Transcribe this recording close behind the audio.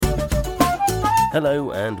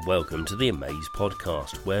Hello and welcome to the Amaiz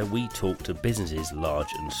podcast, where we talk to businesses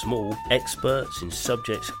large and small, experts in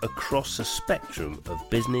subjects across a spectrum of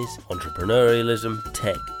business, entrepreneurialism,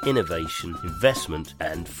 tech, innovation, investment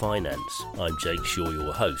and finance. I'm Jake Shaw,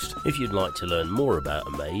 your host. If you'd like to learn more about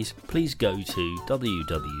Amaiz, please go to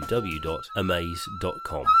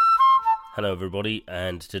www.amaiz.com. Hello everybody,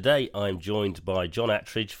 and today I'm joined by John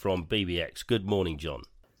Attridge from BBX. Good morning, John.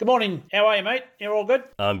 Good morning. How are you, mate? You're all good?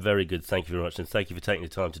 I'm very good, thank you very much, and thank you for taking the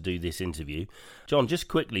time to do this interview. John, just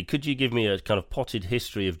quickly, could you give me a kind of potted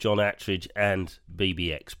history of John Attridge and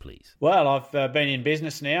BBX, please? Well, I've been in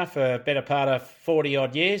business now for a better part of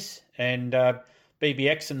 40-odd years, and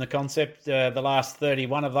BBX and the concept the last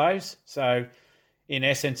 31 of those. So, in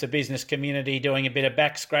essence, a business community doing a bit of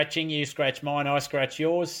back scratching. You scratch mine, I scratch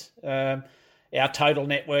yours. Our total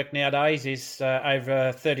network nowadays is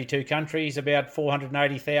over 32 countries, about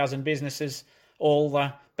 480,000 businesses, all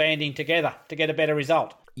banding together to get a better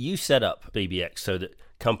result. You set up BBX so that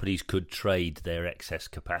companies could trade their excess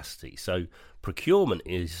capacity. So procurement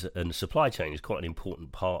and supply chain is quite an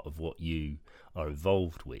important part of what you are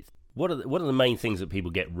involved with. What are the main things that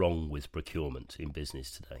people get wrong with procurement in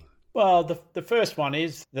business today? Well, the first one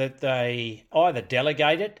is that they either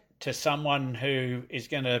delegate it to someone who is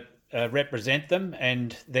going to represent them,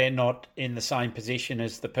 and they're not in the same position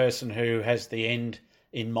as the person who has the end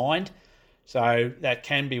in mind. So that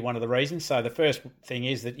can be one of the reasons. So the first thing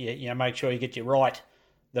is that you make sure you get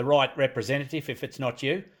the right representative if it's not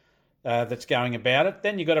you that's going about it.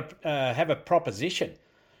 Then you've got to have a proposition.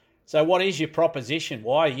 So what is your proposition?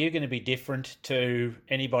 Why are you going to be different to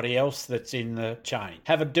anybody else that's in the chain?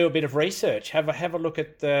 Do a bit of research. Have a look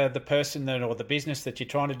at the person or the business that you're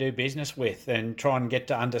trying to do business with, and try and get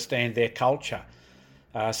to understand their culture.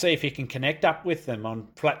 See if you can connect up with them on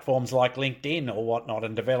platforms like LinkedIn or whatnot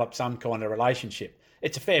and develop some kind of relationship.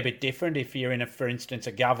 It's a fair bit different if you're in, for instance,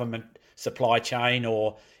 a government supply chain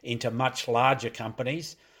or into much larger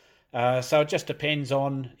companies. So it just depends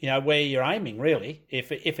on where you're aiming, really.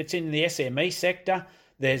 If it's in the SME sector,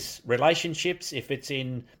 there's relationships. If it's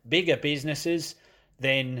in bigger businesses,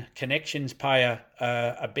 then connections play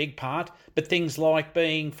a big part. But things like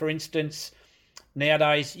being, for instance,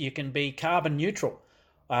 nowadays you can be carbon neutral.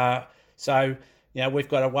 So we've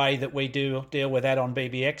got a way that we do deal with that on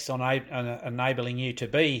BBX on enabling you to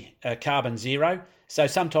be carbon zero. So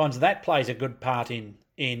sometimes that plays a good part in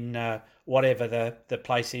whatever the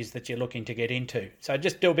place is that you're looking to get into. So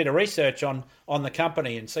just do a bit of research on the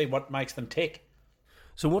company and see what makes them tick.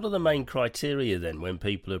 So what are the main criteria then when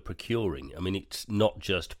people are procuring? I mean, it's not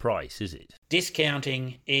just price, is it?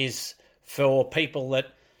 Discounting is for people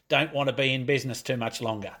that don't want to be in business too much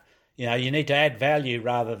longer. You need to add value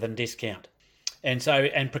rather than discount.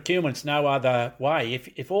 And procurement's no other way.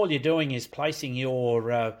 If all you're doing is placing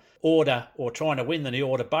your order or trying to win the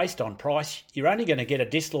order based on price, you're only going to get a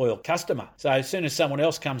disloyal customer. So as soon as someone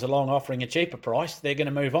else comes along offering a cheaper price, they're going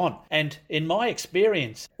to move on. And in my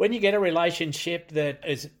experience, when you get a relationship that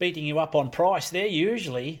is beating you up on price, they're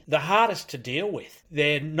usually the hardest to deal with.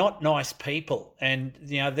 They're not nice people, and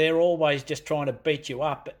they're always just trying to beat you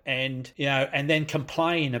up and then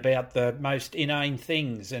complain about the most inane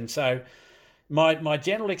things. And so My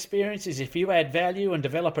general experience is if you add value and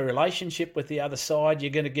develop a relationship with the other side, you're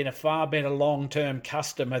going to get a far better long-term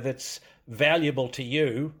customer that's valuable to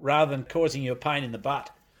you rather than causing you a pain in the butt.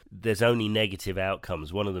 There's only negative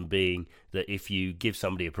outcomes, one of them being that if you give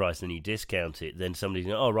somebody a price and you discount it, then somebody's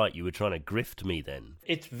going, oh, right, you were trying to grift me then.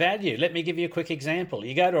 It's value. Let me give you a quick example.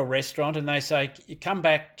 You go to a restaurant and they say, you come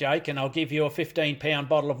back, Jake, and I'll give you a 15-pound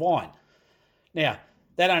bottle of wine. Now,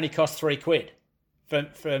 that only costs £3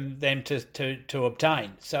 from them to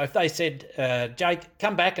obtain. So if they said, Jake,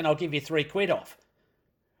 come back and I'll give you £3 off,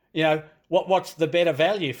 what's the better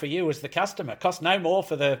value for you as the customer? It costs no more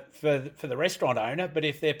for the restaurant owner, but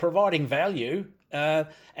if they're providing value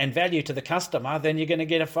and value to the customer, then you're going to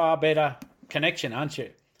get a far better connection, aren't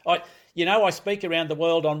you? I speak around the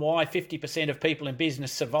world on why 50% of people in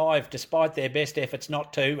business survive despite their best efforts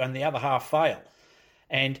not to, and the other half fail.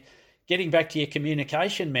 And getting back to your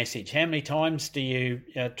communication message, how many times do you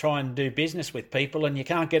try and do business with people and you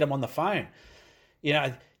can't get them on the phone? You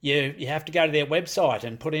have to go to their website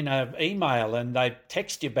and put in an email and they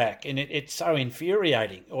text you back, and it's so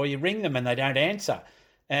infuriating. Or you ring them and they don't answer.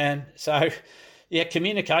 And so,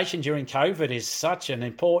 communication during COVID is such an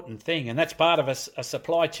important thing, and that's part of a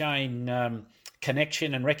supply chain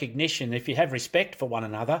connection and recognition. If you have respect for one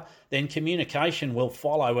another, then communication will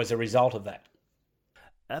follow as a result of that.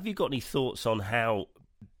 Have you got any thoughts on how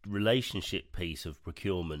relationship piece of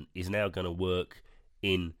procurement is now going to work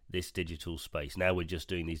in this digital space? Now we're just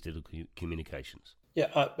doing these digital communications.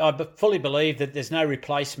 Yeah, I fully believe that there's no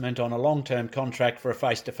replacement on a long-term contract for a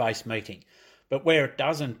face-to-face meeting. But where it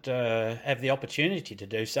doesn't have the opportunity to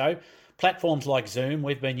do so, platforms like Zoom,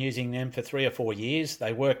 we've been using them for 3 or 4 years.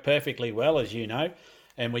 They work perfectly well, as you know,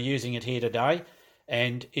 and we're using it here today.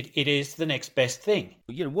 And it is the next best thing.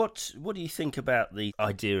 What do you think about the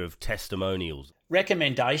idea of testimonials?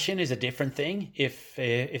 Recommendation is a different thing. If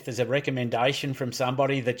there's a recommendation from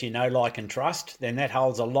somebody that you know, like, and trust, then that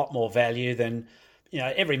holds a lot more value than,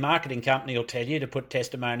 every marketing company will tell you to put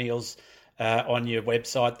testimonials on your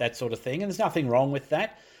website, that sort of thing. And there's nothing wrong with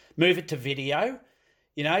that. Move it to video.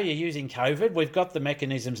 You're using COVID. We've got the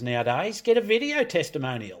mechanisms nowadays. Get a video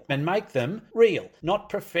testimonial and make them real, not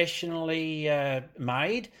professionally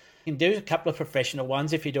made. You can do a couple of professional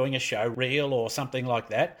ones if you're doing a show reel or something like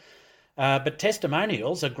that. But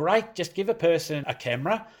testimonials are great. Just give a person a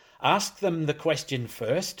camera, ask them the question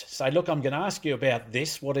first. Say, look, I'm going to ask you about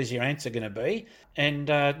this. What is your answer going to be? And,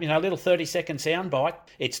 a little 30-second soundbite.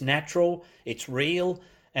 It's natural, it's real,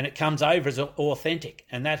 and it comes over as authentic.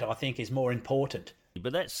 And that, I think, is more important.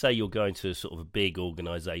 But let's say you're going to sort of a big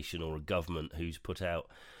organisation or a government who's put out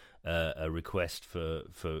a request for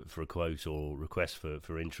a quote or request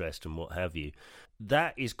for interest and what have you.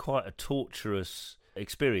 That is quite a torturous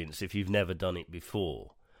experience if you've never done it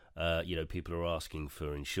before. People are asking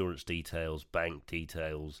for insurance details, bank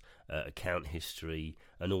details, account history,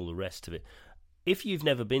 and all the rest of it. If you've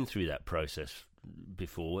never been through that process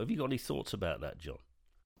before, have you got any thoughts about that, John?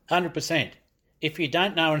 100%. If you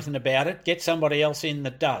don't know anything about it, get somebody else in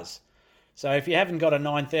that does. So if you haven't got a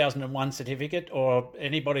 9001 certificate or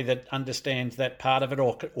anybody that understands that part of it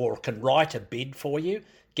or can write a bid for you,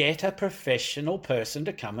 get a professional person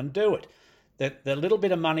to come and do it. The little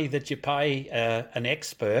bit of money that you pay an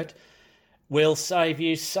expert will save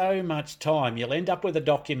you so much time. You'll end up with a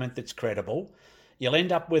document that's credible. You'll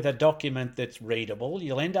end up with a document that's readable.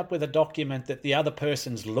 You'll end up with a document that the other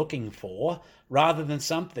person's looking for rather than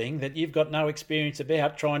something that you've got no experience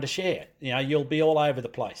about trying to share. You'll be all over the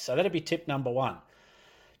place. So that'll be tip number one.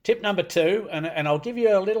 Tip number two, and I'll give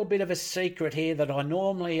you a little bit of a secret here that I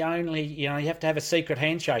normally only, you have to have a secret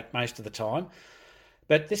handshake most of the time.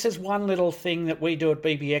 But this is one little thing that we do at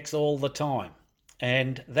BBX all the time.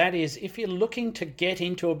 And that is, if you're looking to get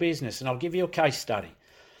into a business, and I'll give you a case study.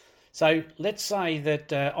 So let's say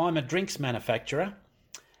that I'm a drinks manufacturer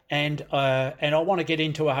and I want to get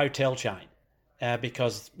into a hotel chain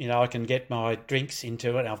because, I can get my drinks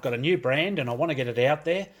into it. I've got a new brand and I want to get it out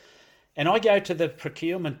there. And I go to the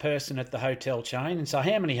procurement person at the hotel chain and say,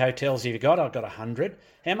 how many hotels have you got? I've got 100.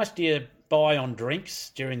 How much do you buy on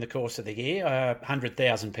drinks during the course of the year?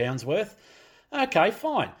 £100,000 worth. Okay,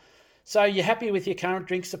 fine. So you're happy with your current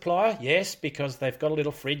drink supplier? Yes, because they've got a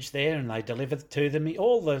little fridge there and they deliver to them,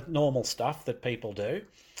 all the normal stuff that people do.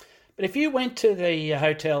 But if you went to the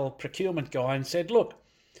hotel procurement guy and said, look,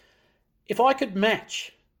 if I could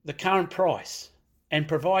match the current price and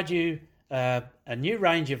provide you a new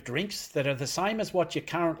range of drinks that are the same as what you're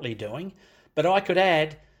currently doing, but I could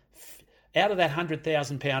add, out of that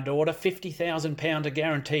 £100,000 order, £50,000 of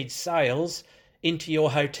guaranteed sales into your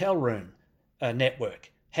hotel room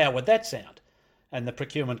network. How would that sound? And the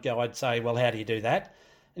procurement guy would say, well, how do you do that?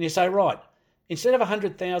 And you say, right, instead of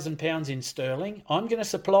 £100,000 in sterling, I'm going to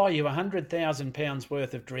supply you £100,000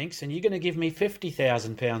 worth of drinks and you're going to give me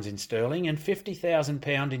 £50,000 in sterling and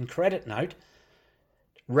 £50,000 in credit note,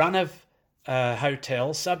 run of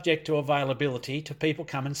hotel, subject to availability to people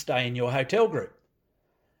come and stay in your hotel group.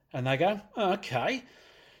 And they go, okay.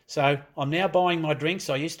 So I'm now buying my drinks.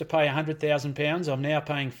 I used to pay £100,000. I'm now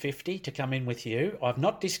paying $50,000 to come in with you. I've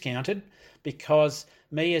not discounted because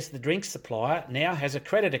me as the drink supplier now has a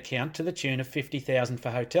credit account to the tune of $50,000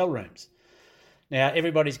 for hotel rooms. Now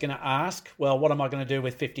everybody's going to ask, well, what am I going to do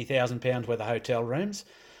with £50,000 worth of hotel rooms?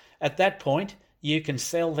 At that point, you can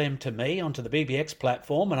sell them to me onto the BBX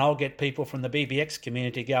platform and I'll get people from the BBX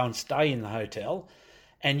community to go and stay in the hotel.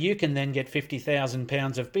 And you can then get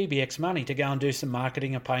 £50,000 of BBX money to go and do some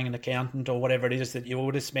marketing or paying an accountant or whatever it is that you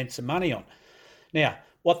would have spent some money on. Now,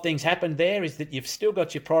 what things happened there is that you've still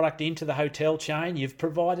got your product into the hotel chain. You've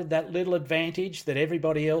provided that little advantage that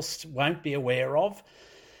everybody else won't be aware of.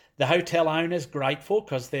 The hotel owner's grateful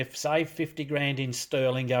because they've saved 50 grand in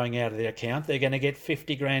sterling going out of their account. They're going to get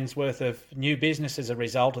 50 grand's worth of new business as a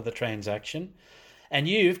result of the transaction. And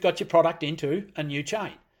you've got your product into a new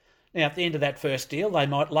chain. Now, at the end of that first deal, they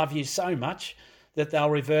might love you so much that they'll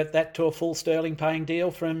revert that to a full sterling paying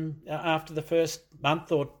deal from after the first month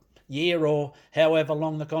or year or however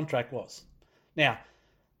long the contract was. Now,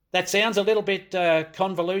 that sounds a little bit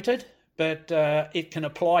convoluted, but it can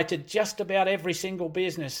apply to just about every single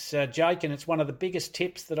business, Jake, and it's one of the biggest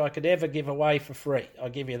tips that I could ever give away for free. I'll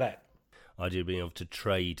give you that. Idea of being able to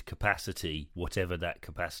trade capacity, whatever that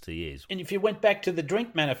capacity is. And if you went back to the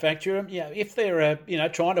drink manufacturer, if they're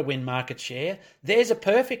trying to win market share, there's a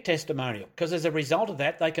perfect testimonial, because as a result of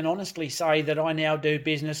that, they can honestly say that I now do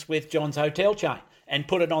business with John's Hotel Chain and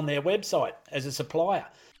put it on their website as a supplier.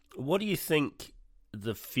 What do you think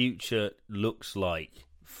the future looks like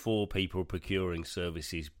for people procuring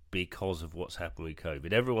services because of what's happened with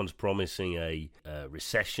COVID? Everyone's promising a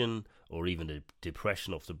recession or even a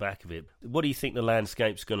depression off the back of it. What do you think the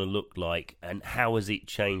landscape's going to look like, and how has it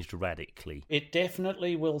changed radically? It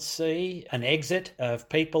definitely will see an exit of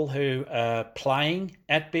people who are playing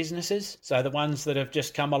at businesses, so the ones that have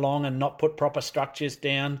just come along and not put proper structures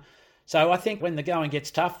down. So I think when the going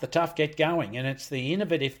gets tough, the tough get going, and it's the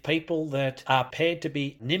innovative people that are prepared to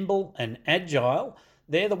be nimble and agile.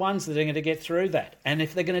 They're the ones that are going to get through that. And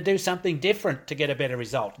if they're going to do something different to get a better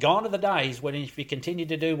result, gone are the days when if you continue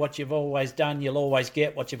to do what you've always done, you'll always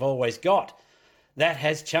get what you've always got. That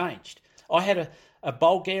has changed. I had a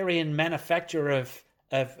Bulgarian manufacturer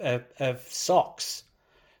of socks.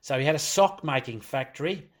 So he had a sock making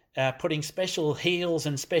factory, putting special heels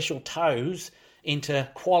and special toes into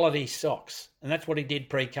quality socks. And that's what he did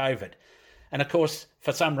pre-COVID. And of course,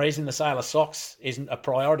 for some reason, the sale of socks isn't a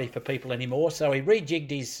priority for people anymore. So he rejigged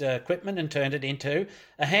his equipment and turned it into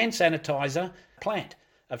a hand sanitizer plant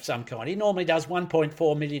of some kind. He normally does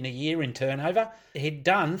 1.4 million a year in turnover. He'd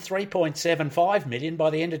done 3.75 million by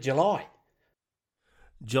the end of July.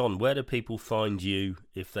 John, where do people find you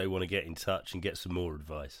if they want to get in touch and get some more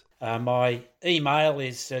advice? My email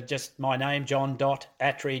is just my name,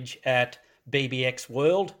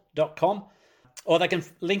 john.attridge@bbxworld.com, or they can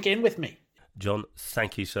link in with me. John,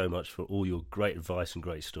 thank you so much for all your great advice and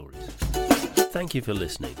great stories. Thank you for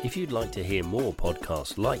listening. If you'd like to hear more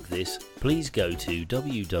podcasts like this, please go to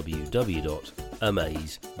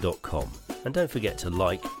www.amaiz.com. And don't forget to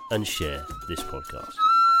like and share this podcast.